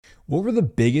What were the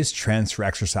biggest trends for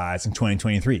exercise in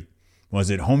 2023? Was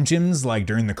it home gyms like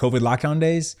during the COVID lockdown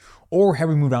days? Or have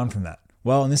we moved on from that?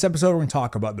 Well, in this episode, we're going to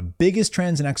talk about the biggest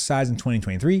trends in exercise in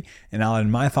 2023, and I'll add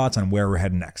my thoughts on where we're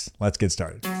heading next. Let's get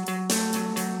started.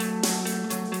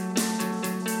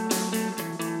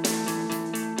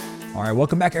 All right,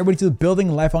 welcome back everybody to the Building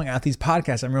Lifelong Athletes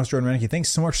podcast. I'm your host, Jordan Renicky. Thanks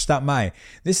so much for stopping by.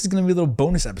 This is going to be a little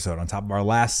bonus episode on top of our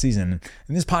last season.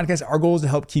 In this podcast, our goal is to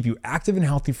help keep you active and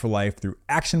healthy for life through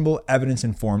actionable,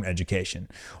 evidence-informed education.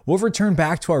 We'll return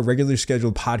back to our regularly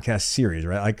scheduled podcast series,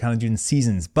 right? Like kind of doing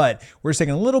seasons, but we're just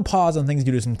taking a little pause on things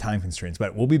due to some time constraints.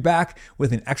 But we'll be back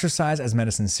with an exercise as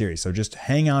medicine series. So just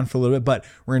hang on for a little bit, but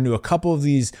we're going to do a couple of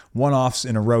these one-offs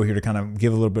in a row here to kind of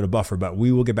give a little bit of buffer, but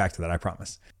we will get back to that, I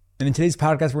promise. And in today's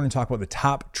podcast, we're going to talk about the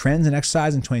top trends in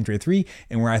exercise in 2023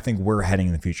 and where I think we're heading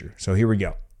in the future. So here we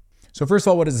go. So first of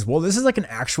all, what is this? Well, this is like an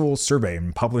actual survey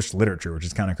in published literature, which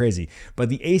is kind of crazy. But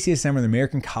the ACSM, or the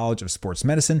American College of Sports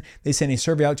Medicine, they sent a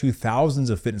survey out to thousands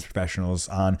of fitness professionals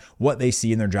on what they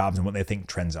see in their jobs and what they think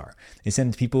trends are. They sent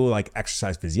it to people like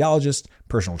exercise physiologists,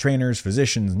 personal trainers,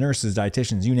 physicians, nurses,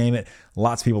 dietitians, you name it,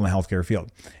 lots of people in the healthcare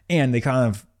field. And they kind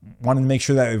of wanted to make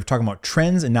sure that we were talking about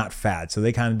trends and not fads. So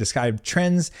they kind of describe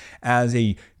trends as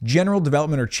a general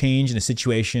development or change in a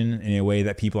situation in a way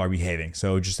that people are behaving.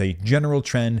 So just a general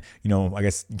trend, I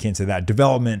guess you can't say that,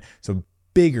 development. So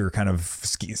bigger kind of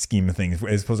scheme of things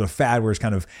as opposed to a fad where it's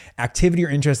kind of activity or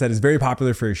interest that is very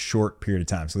popular for a short period of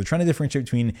time. So they're trying to differentiate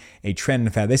between a trend and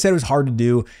a fad. They said it was hard to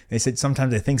do. They said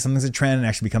sometimes they think something's a trend and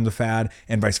actually becomes a fad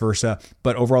and vice versa.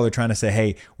 But overall, they're trying to say,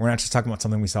 hey, we're not just talking about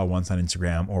something we saw once on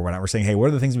Instagram or whatnot. We're saying, hey, what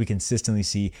are the things we consistently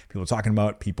see people talking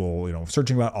about, people,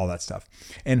 searching about, all that stuff.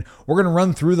 And we're going to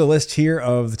run through the list here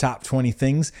of the top 20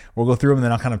 things. We'll go through them and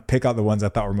then I'll kind of pick out the ones I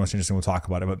thought were most interesting. We'll talk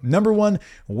about it. But number one,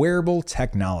 wearable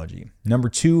technology. Number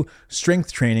two,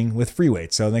 strength training with free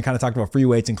weights. So they kind of talked about free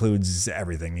weights includes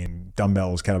everything,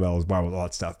 dumbbells, kettlebells, barbells, all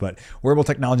that stuff. But wearable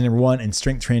technology, number one, and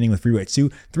strength training with free weights.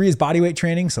 Two, three is body weight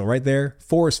training. So right there.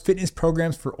 Four is fitness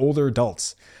programs for older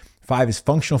adults. 5 is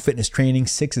functional fitness training.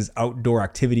 6 is outdoor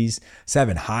activities.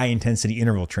 7, high intensity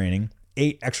interval training.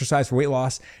 8, exercise for weight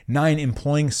loss. 9,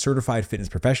 employing certified fitness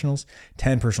professionals.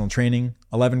 10, personal training.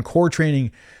 11, core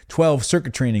training. 12,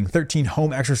 circuit training. 13,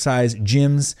 home exercise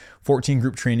gyms. 14,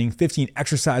 group training. 15,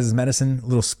 exercise as medicine. A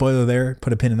little spoiler there.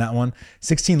 Put a pin in that one.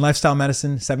 16, lifestyle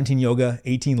medicine. 17, yoga.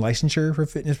 18, licensure for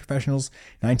fitness professionals.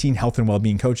 19, health and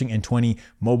well-being coaching. And 20,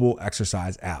 mobile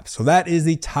exercise apps. So that is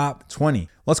the top 20.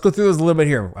 Let's go through those a little bit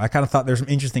here. I kind of thought there's some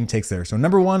interesting takes there. So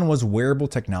number one was wearable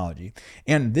technology.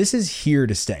 And this is here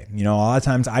to stay. A lot of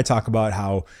times I talk about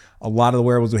how a lot of the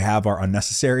wearables we have are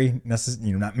unnecessary,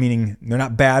 not meaning they're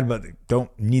not bad, but don't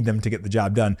need them to get the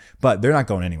job done, but they're not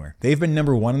going anywhere. They've been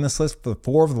number one on this list for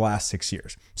 4 of the last 6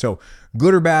 years. So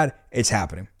good or bad, it's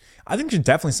happening. I think there's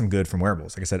definitely some good from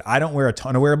wearables. Like I said, I don't wear a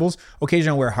ton of wearables.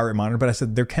 Occasionally I'll wear a heart rate monitor, but I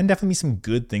said there can definitely be some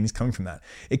good things coming from that.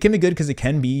 It can be good because it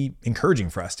can be encouraging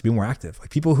for us to be more active.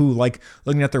 Like people who like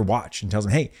looking at their watch and tells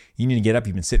them, hey, you need to get up.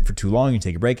 You've been sitting for too long. You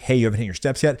take a break. Hey, you haven't hit your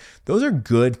steps yet. Those are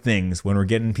good things when we're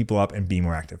getting people up and being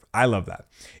more active. I love that.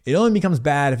 It only becomes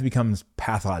bad if it becomes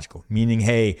pathological, meaning,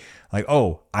 hey, like,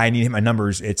 oh, I need to hit my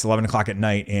numbers. It's 11 o'clock at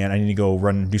night and I need to go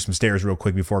do some stairs real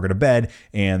quick before I go to bed.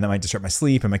 And that might disrupt my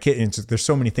sleep and my kid. And there's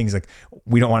so many things like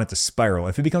we don't want it to spiral.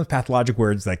 If it becomes pathologic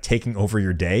where it's like taking over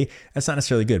your day, that's not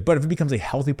necessarily good. But if it becomes a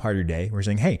healthy part of your day, we're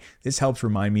saying, hey, this helps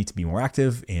remind me to be more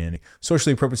active in a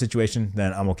socially appropriate situation,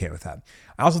 then I'm okay with that.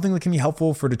 I also think that can be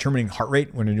helpful for determining heart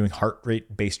rate when you're doing heart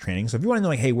rate based training. So if you want to know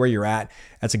like, hey, where you're at,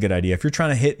 that's a good idea. If you're trying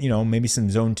to hit, maybe some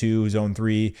zone 2, zone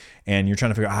 3, and you're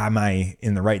trying to figure out, am I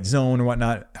in the right zone or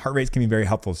whatnot, heart rates can be very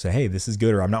helpful to say, hey, this is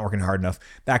good, or I'm not working hard enough.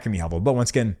 That can be helpful. But once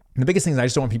again, the biggest thing is I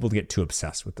just don't want people to get too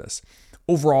obsessed with this.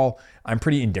 Overall, I'm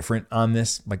pretty indifferent on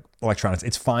this, like electronics.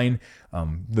 It's fine.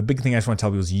 The big thing I just want to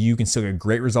tell people is you can still get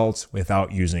great results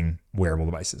without using wearable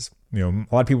devices. A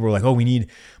lot of people were like, oh, we need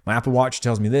my Apple Watch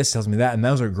tells me this, tells me that. And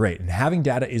those are great. And having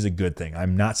data is a good thing.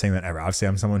 I'm not saying that ever. Obviously,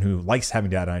 I'm someone who likes having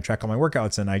data. And I track all my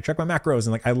workouts and I track my macros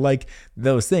and I like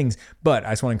those things. But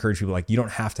I just want to encourage people, you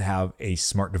don't have to have a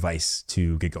smart device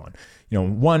to get going.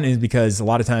 One is because a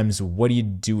lot of times, what do you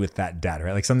do with that data,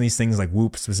 right? Like some of these things like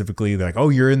Whoop specifically, they're like, oh,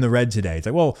 you're in the red today. It's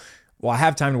like, well, I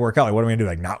have time to work out. Like, what am I gonna do?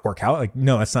 Like not work out? Like,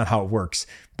 no, that's not how it works.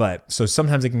 But so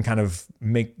sometimes it can kind of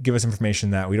give us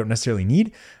information that we don't necessarily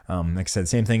need. Like I said,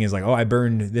 same thing is like, oh, I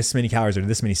burned this many calories or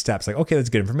this many steps. Like, okay, that's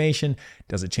good information.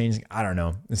 Does it change? I don't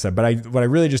know. But what I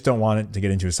really just don't want it to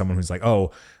get into is someone who's like,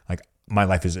 oh, like my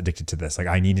life is addicted to this. Like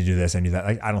I need to do this, I need that.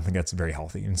 Like I don't think that's very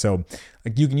healthy. And so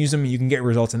like you can use them, you can get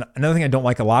results. And another thing I don't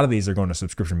like, a lot of these are going to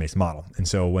subscription-based model. And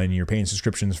so when you're paying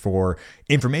subscriptions for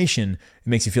information, it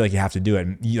makes you feel like you have to do it.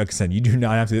 And like I said, you do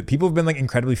not have to. People have been like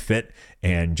incredibly fit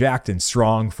and jacked and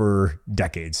strong for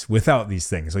decades without these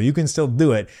things. So you can still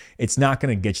do it. It's not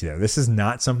going to get you there. This is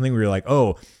not something where you're like,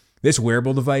 oh, this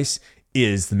wearable device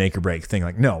is the make or break thing.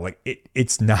 Like, no, like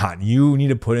it's not. You need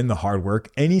to put in the hard work.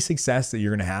 Any success that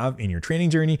you're going to have in your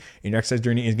training journey, in your exercise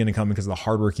journey is going to come because of the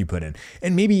hard work you put in.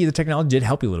 And maybe the technology did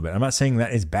help you a little bit. I'm not saying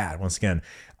that is bad. Once again,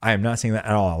 I am not saying that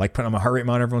at all. I like putting on my heart rate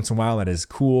monitor every once in a while. That is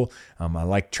cool. I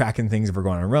like tracking things if we're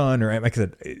going on a run, or like I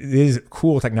said, it is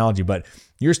cool technology, but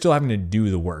you're still having to do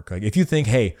the work. Like if you think,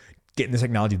 hey, getting this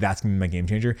technology, that's gonna be my game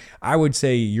changer, I would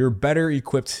say you're better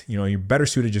equipped, you're better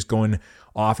suited just going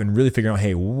off and really figuring out,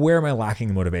 hey, where am I lacking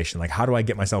the motivation? Like, how do I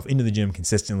get myself into the gym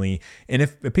consistently? And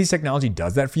if a piece of technology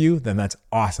does that for you, then that's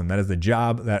awesome. That is the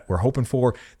job that we're hoping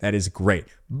for. That is great.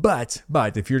 But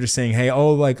if you're just saying, hey,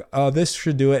 this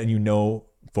should do it, and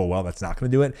full well that's not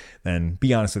going to do it, then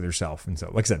be honest with yourself. And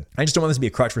so, like I said, I just don't want this to be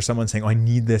a crutch for someone saying, oh, I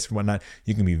need this or whatnot.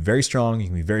 You can be very strong, you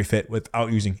can be very fit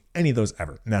without using any of those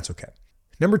ever, and that's okay.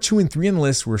 Number 2 and 3 on the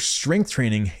list were strength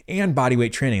training and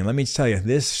bodyweight training. And let me just tell you,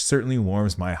 this certainly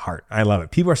warms my heart. I love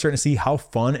it. People are starting to see how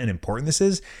fun and important this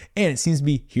is, and it seems to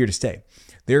be here to stay.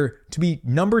 They're to be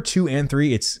number 2 and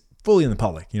 3. It's fully in the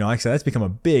public. Like I said, that's become a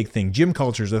big thing. Gym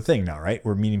culture is a thing now, right?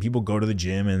 Where meaning people go to the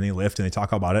gym and they lift and they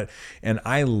talk about it. And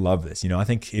I love this. I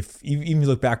think if even you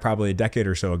look back probably a decade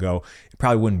or so ago, it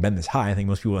probably wouldn't have been this high. I think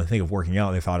most people, when they think of working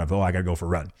out, they thought of, I got to go for a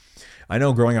run. I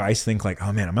know growing up, I used to think like,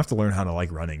 oh man, I'm gonna have to learn how to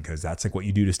like running because that's like what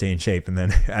you do to stay in shape. And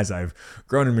then as I've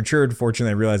grown and matured,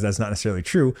 fortunately, I realized that's not necessarily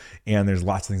true. And there's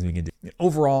lots of things we can do.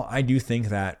 Overall, I do think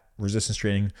that resistance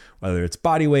training, whether it's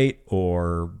body weight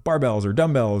or barbells or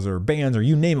dumbbells or bands or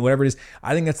you name it, whatever it is,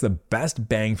 I think that's the best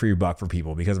bang for your buck for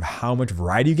people because of how much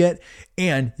variety you get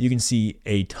and you can see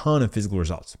a ton of physical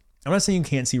results. I'm not saying you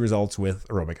can't see results with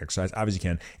aerobic exercise. Obviously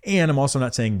you can. And I'm also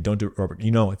not saying don't do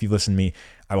aerobic. If you've listened to me,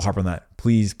 I will harp on that.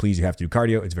 Please, you have to do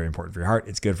cardio. It's very important for your heart.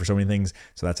 It's good for so many things.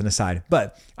 So that's an aside.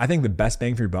 But I think the best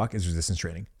bang for your buck is resistance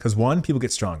training. Because one, people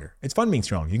get stronger. It's fun being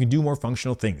strong. You can do more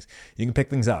functional things. You can pick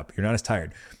things up. You're not as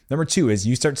tired. Number 2 is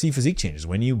you start to see physique changes.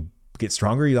 When you get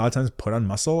stronger, you a lot of times put on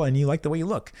muscle and you like the way you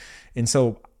look. And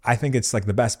so I think it's like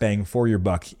the best bang for your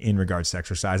buck in regards to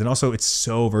exercise. And also it's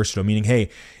so versatile, meaning, hey,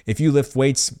 if you lift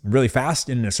weights really fast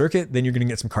in a circuit, then you're going to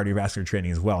get some cardiovascular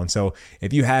training as well. And so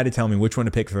if you had to tell me which one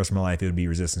to pick for the rest of my life, it would be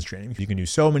resistance training. You can do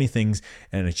so many things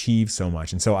and achieve so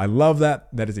much. And so I love that.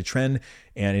 That is a trend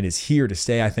and it is here to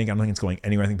stay. I don't think it's going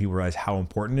anywhere. I think people realize how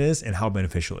important it is and how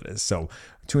beneficial it is. So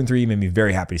 2 and 3 made me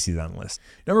very happy to see that on the list.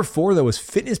 Number 4, though, was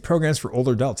fitness programs for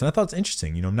older adults. And I thought it's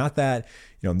interesting, not that,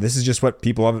 this is just what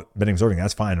people have been absorbing.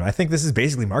 That's fine. I think this is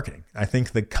basically marketing. I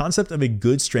think the concept of a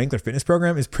good strength or fitness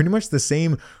program is pretty much the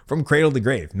same from cradle to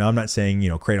grave. Now, I'm not saying,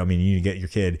 cradle, meaning you need to get your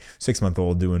kid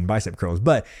 6-month-old doing bicep curls,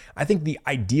 but I think the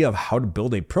idea of how to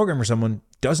build a program for someone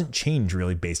doesn't change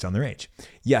really based on their age.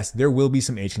 Yes, there will be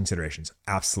some age considerations.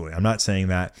 Absolutely. I'm not saying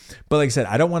that. But like I said,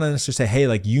 I don't want to necessarily say, hey,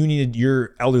 like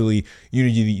you're elderly, you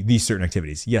need to do these certain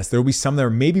activities. Yes, there will be some that are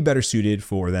maybe better suited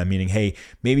for them, meaning, hey,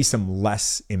 maybe some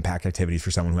less impact activities for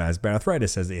someone who has bad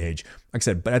arthritis as they age. Like I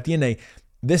said, but at the end of the day,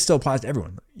 this still applies to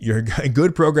everyone. A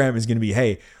good program is going to be,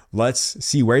 hey, let's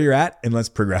see where you're at and let's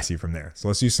progress you from there. So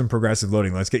let's do some progressive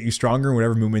loading. Let's get you stronger in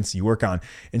whatever movements you work on.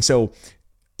 And so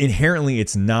inherently,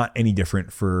 it's not any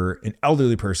different for an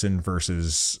elderly person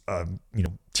versus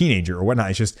teenager or whatnot.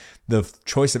 It's just the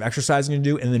choice of exercise you're gonna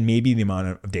do, and then maybe the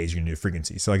amount of days you're gonna do,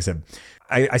 frequency. So like I said,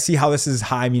 I see how this is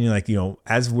high, meaning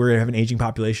as we have an aging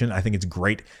population, I think it's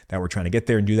great that we're trying to get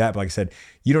there and do that. But like I said,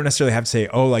 you don't necessarily have to say,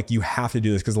 you have to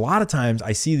do this, because a lot of times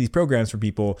I see these programs for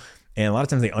people, and a lot of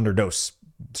times they underdose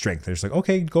strength. They're just like,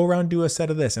 okay, go around, do a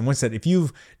set of this. And once said, if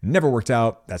you've never worked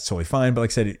out, that's totally fine. But like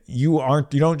I said, you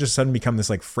don't just suddenly become this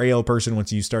like frail person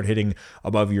once you start hitting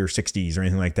above your 60s or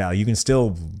anything like that. You can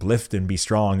still lift and be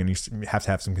strong, and you have to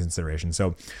have some consideration.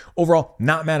 So overall,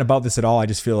 not mad about this at all. I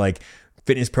just feel like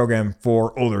fitness program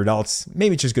for older adults,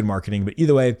 maybe it's just good marketing, but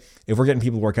either way, if we're getting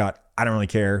people to work out, I don't really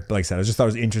care. But like I said, I just thought it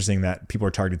was interesting that people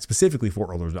are targeted specifically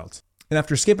for older adults. And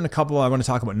after skipping a couple, I want to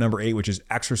talk about number 8, which is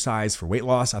exercise for weight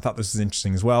loss. I thought this was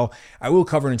interesting as well. I will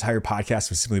cover an entire podcast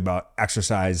specifically about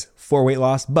exercise for weight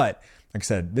loss, but like I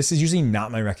said, this is usually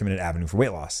not my recommended avenue for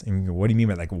weight loss. And what do you mean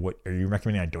by like, what are you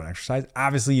recommending I don't exercise?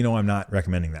 Obviously, I'm not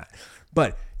recommending that.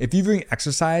 But if you bring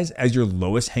exercise as your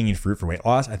lowest hanging fruit for weight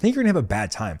loss, I think you're gonna have a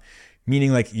bad time.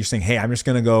 Meaning like you're saying, hey, I'm just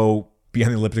gonna go be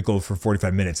on the elliptical for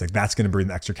 45 minutes. Like that's going to burn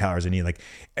the extra calories I need. Like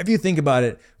if you think about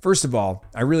it, first of all,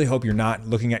 I really hope you're not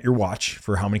looking at your watch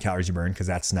for how many calories you burn, because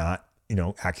that's not,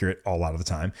 accurate a lot of the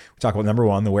time. We talk about number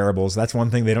one, the wearables. That's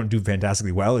one thing they don't do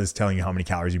fantastically well, is telling you how many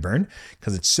calories you burn,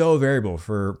 because it's so variable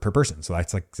per person. So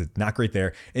that's like not great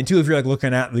there. And two, if you're like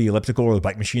looking at the elliptical or the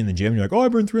bike machine in the gym, you're like, oh, I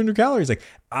burned 300 calories. Like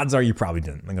odds are you probably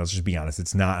didn't. Like, let's just be honest.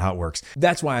 It's not how it works.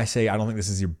 That's why I say I don't think this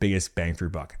is your biggest bang for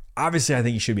your buck. Obviously, I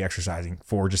think you should be exercising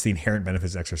for just the inherent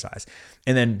benefits of exercise.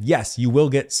 And then, yes, you will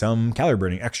get some calorie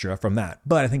burning extra from that.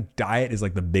 But I think diet is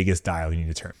like the biggest dial you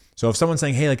need to turn. So if someone's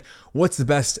saying, hey, like, what's the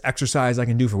best exercise I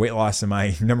can do for weight loss? And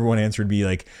my number one answer would be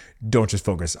like, don't just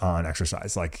focus on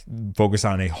exercise, like focus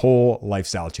on a whole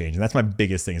lifestyle change. And that's my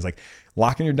biggest thing, is like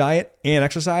lock in your diet and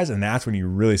exercise. And that's when you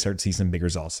really start to see some big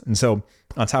results. And so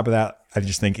on top of that, I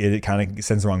just think it kind of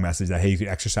sends the wrong message that, hey, you could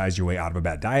exercise your way out of a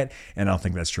bad diet. And I don't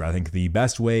think that's true. I think the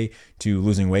best way to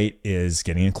losing weight is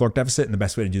getting a caloric deficit. And the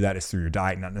best way to do that is through your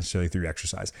diet, not necessarily through your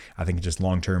exercise. I think it just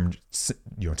long-term,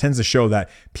 tends to show that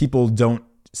people don't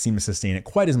seem to sustain it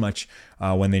quite as much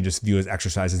when they just view as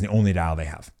exercise as the only dial they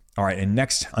have. All right. And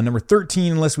next on number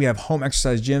 13 on the list, we have home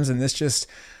exercise gyms. And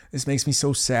this makes me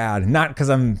so sad. Not because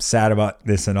I'm sad about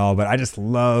this and all, but I just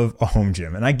love a home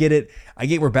gym. And I get it. I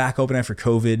get we're back open after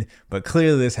COVID, but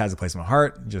clearly this has a place in my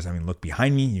heart. Look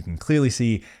behind me. You can clearly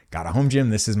see, got a home gym.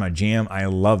 This is my jam. I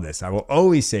love this. I will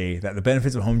always say that the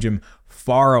benefits of a home gym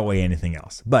far outweigh anything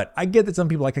else. But I get that some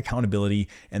people like accountability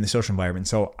and the social environment.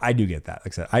 So I do get that.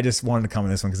 Like I said, I just wanted to comment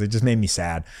on this one because it just made me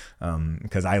sad,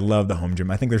 because I love the home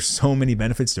gym. I think there's so many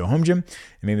benefits to a home gym,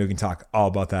 and maybe we can talk all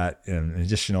about that in an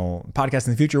additional podcast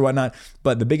in the future or whatnot.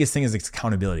 But the biggest thing is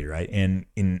accountability, right? And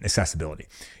in accessibility.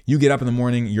 You get up in the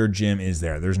morning, your gym is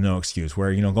there. There's no excuse.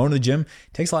 Where, going to the gym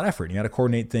takes a lot of effort. You got to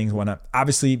coordinate things, whatnot.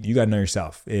 Obviously, you got to know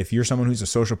yourself. If you're someone who's a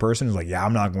social person who's like, yeah,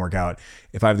 I'm not going to work out.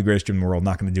 If I have the greatest gym in the world, I'm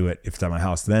not going to do it if it's at my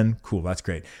house, then cool, that's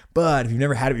great. But if you've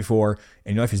never had it before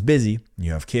and your life is busy,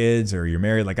 you have kids or you're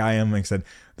married like I am, like I said,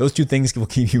 those two things will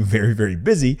keep you very, very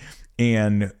busy.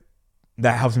 And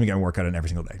that helps me get a workout in every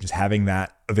single day. Just having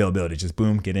that availability, just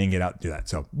boom, get in, get out, do that.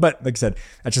 So, but like I said,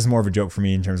 that's just more of a joke for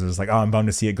me in terms of just like, oh, I'm bummed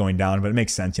to see it going down, but it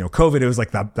makes sense. COVID, it was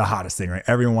like the hottest thing, right?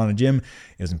 Everyone wanted a gym.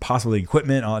 It was impossible to get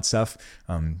equipment, all that stuff.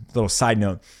 Little side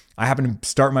note, I happened to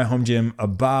start my home gym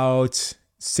about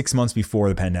 6 months before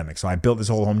the pandemic. So I built this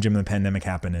whole home gym when the pandemic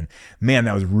happened, and man,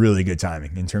 that was really good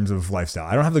timing in terms of lifestyle.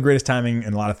 I don't have the greatest timing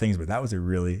in a lot of things, but that was a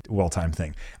really well-timed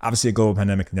thing. Obviously a global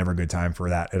pandemic, never a good time for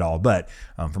that at all. But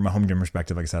from a home gym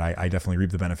perspective, like I said, I definitely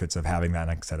reap the benefits of having that. And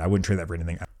like I said, I wouldn't trade that for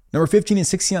anything. Number 15 and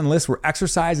 16 on the list were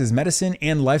exercise as medicine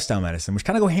and lifestyle medicine, which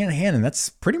kind of go hand in hand. And that's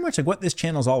pretty much like what this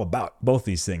channel is all about, both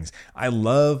these things. I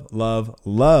love, love,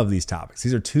 love these topics.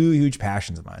 These are two huge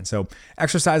passions of mine. So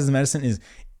exercise as medicine is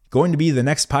going to be the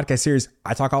next podcast series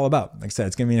I talk all about. Like I said,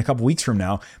 it's going to be in a couple weeks from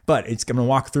now, but it's going to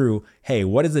walk through, hey,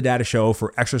 what does the data show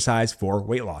for exercise for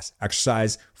weight loss,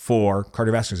 exercise for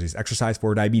cardiovascular disease, exercise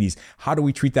for diabetes? How do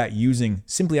we treat that using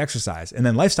simply exercise? And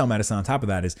then lifestyle medicine on top of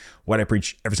that is what I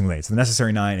preach every single day. It's the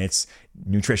necessary 9. It's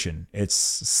nutrition, it's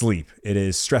sleep, it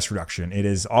is stress reduction, it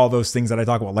is all those things that I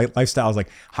talk about. Lifestyle is like,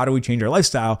 how do we change our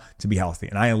lifestyle to be healthy?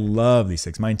 And I love these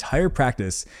things. My entire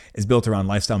practice is built around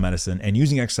lifestyle medicine and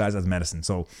using exercise as medicine.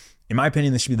 So in my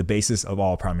opinion, this should be the basis of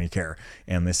all primary care.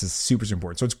 And this is super, super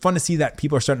important. So it's fun to see that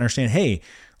people are starting to understand, hey,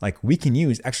 like we can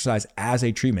use exercise as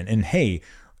a treatment. And hey,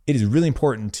 it is really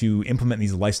important to implement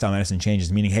these lifestyle medicine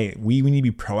changes, meaning, hey, we need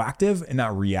to be proactive and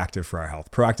not reactive for our health.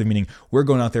 Proactive meaning we're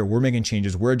going out there, we're making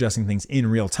changes, we're adjusting things in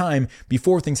real time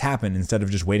before things happen instead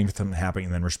of just waiting for something to happen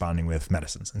and then responding with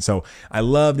medicines. And so I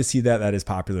love to see that that is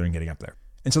popular and getting up there.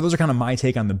 And so those are kind of my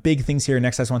take on the big things here.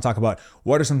 Next, I just want to talk about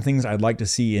what are some things I'd like to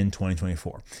see in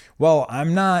 2024. Well,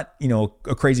 I'm not,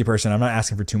 a crazy person. I'm not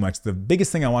asking for too much. The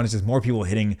biggest thing I want is just more people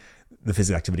hitting the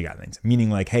physical activity guidelines, meaning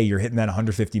like, hey, you're hitting that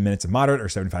 150 minutes of moderate or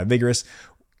 75 vigorous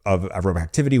of aerobic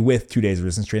activity with 2 days of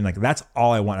resistance training. Like that's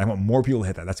all I want. I want more people to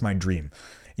hit that. That's my dream.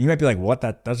 And you might be like, what?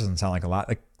 That doesn't sound like a lot.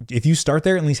 Like if you start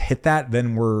there and at least hit that,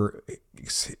 then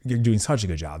you're doing such a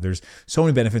good job. There's so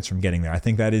many benefits from getting there. I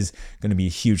think that is going to be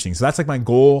a huge thing. So that's like my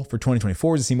goal for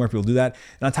 2024 is to see more people do that.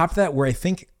 And on top of that, where I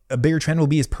think a bigger trend will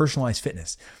be is personalized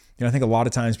fitness. I think a lot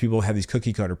of times people have these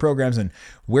cookie cutter programs and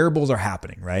wearables are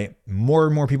happening, right? More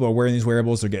and more people are wearing these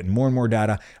wearables. They're getting more and more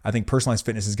data. I think personalized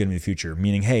fitness is going to be the future,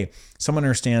 meaning, hey, someone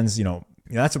understands,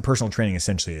 that's what personal training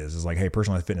essentially is like, hey,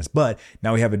 personalized fitness. But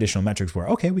now we have additional metrics where,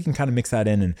 okay, we can kind of mix that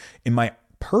in. And in my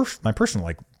personal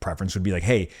like preference would be like,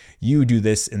 hey, you do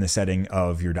this in the setting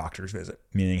of your doctor's visit,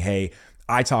 meaning, hey,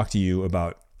 I talk to you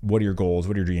about what are your goals,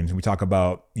 what are your dreams, and we talk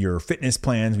about your fitness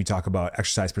plans, we talk about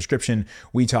exercise prescription,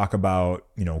 we talk about,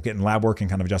 getting lab work and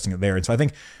kind of adjusting it there. And so I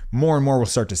think more and more we'll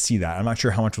start to see that. I'm not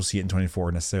sure how much we'll see it in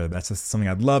 24 necessarily, but that's just something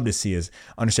I'd love to see, is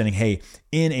understanding, hey,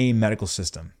 in a medical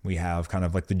system, we have kind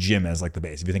of like the gym as like the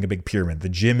base. If you think a big pyramid, the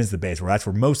gym is the base, where that's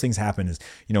where most things happen is,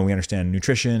 we understand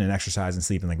nutrition and exercise and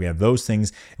sleep, and like we have those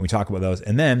things and we talk about those.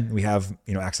 And then we have,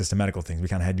 access to medical things. We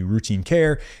kind of had to do routine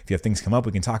care. If you have things come up,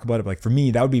 we can talk about it. But like for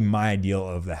me, that would be my ideal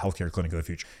of the healthcare clinic of the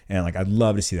future. And like, I'd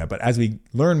love to see that. But as we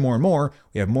learn more and more,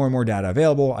 we have more and more data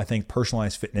available. I think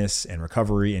personalized fitness and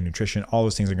recovery and nutrition, all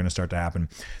those things are going to start to happen.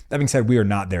 That being said, we are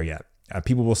not there yet.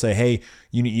 People will say, hey,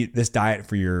 you need to eat this diet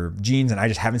for your genes. And I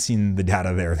just haven't seen the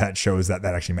data there that shows that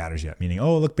actually matters yet. Meaning,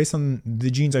 oh, look, based on the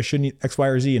genes, I shouldn't eat X, Y,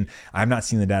 or Z. And I've not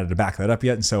seen the data to back that up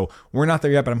yet. And so we're not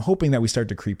there yet, but I'm hoping that we start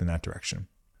to creep in that direction.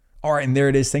 All right, and there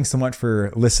it is. Thanks so much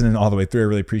for listening all the way through. I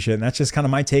really appreciate it. And that's just kind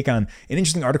of my take on an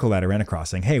interesting article that I ran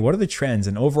across saying, hey, what are the trends?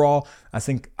 And overall, I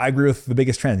think I agree with the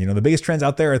biggest trends. The biggest trends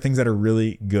out there are things that are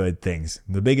really good things.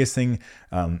 The biggest thing,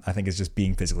 I think, is just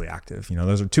being physically active.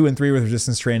 Those are 2 and 3 with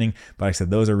resistance training. But like I said,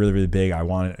 those are really, really big. I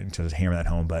wanted to just hammer that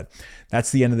home. But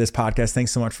that's the end of this podcast.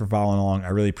 Thanks so much for following along. I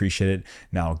really appreciate it.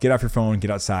 Now, get off your phone,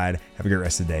 get outside. Have a great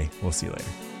rest of the day. We'll see you later.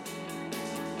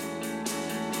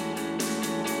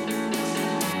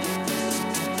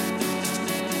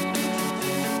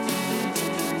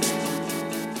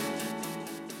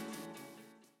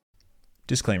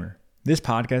 Disclaimer. This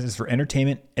podcast is for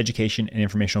entertainment, education, and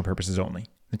informational purposes only.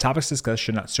 The topics discussed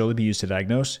should not solely be used to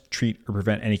diagnose, treat, or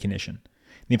prevent any condition.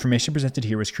 The information presented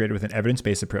here was created with an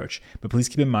evidence-based approach, but please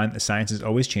keep in mind that science is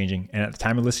always changing, and at the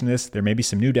time of listening to this, there may be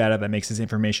some new data that makes this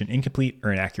information incomplete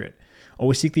or inaccurate.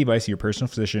 Always seek the advice of your personal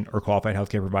physician or qualified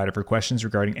healthcare provider for questions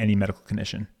regarding any medical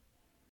condition.